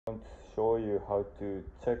want to show you how to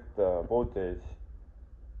check the voltage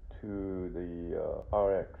to the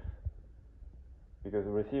RX, because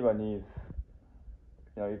the receiver needs,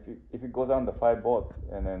 if it goes down to 5 volts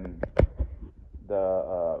and then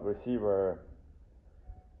the receiver,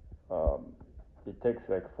 it takes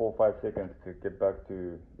like 4 or 5 seconds to get back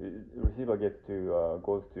to, the receiver gets to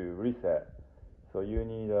goes to reset. So you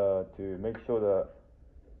need to make sure the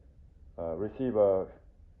receiver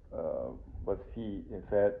was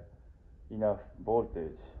fed enough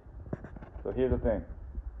voltage. So here's the thing.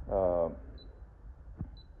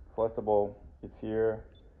 First of all, it's here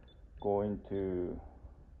going to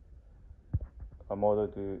a motor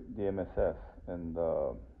to DMSS and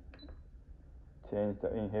change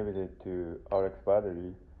the inhibited to RX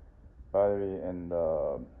battery and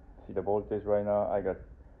see the voltage right now. I got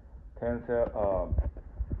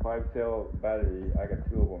 5 cell battery. I got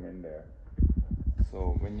 2 of them in there.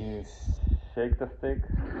 So when you shake the stick,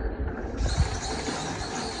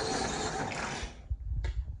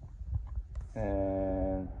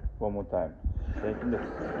 and one more time, shaking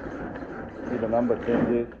see the number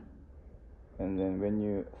changes, and then when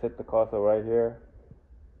you set the cursor right here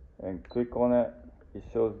and click on it, it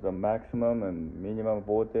shows the maximum and minimum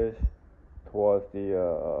voltage towards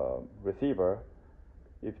the receiver.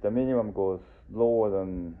 If the minimum goes lower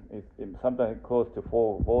than, sometimes close to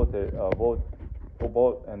 4 volt,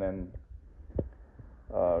 and then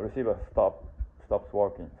receiver stops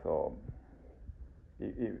working. So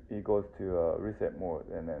it goes to reset mode,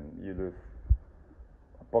 and then you lose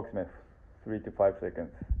approximately 3 to 5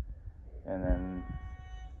 seconds, and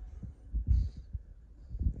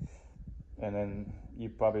then you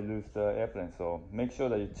probably lose the airplane. So make sure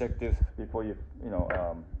that you check this before you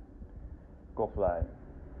go fly.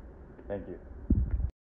 Thank you.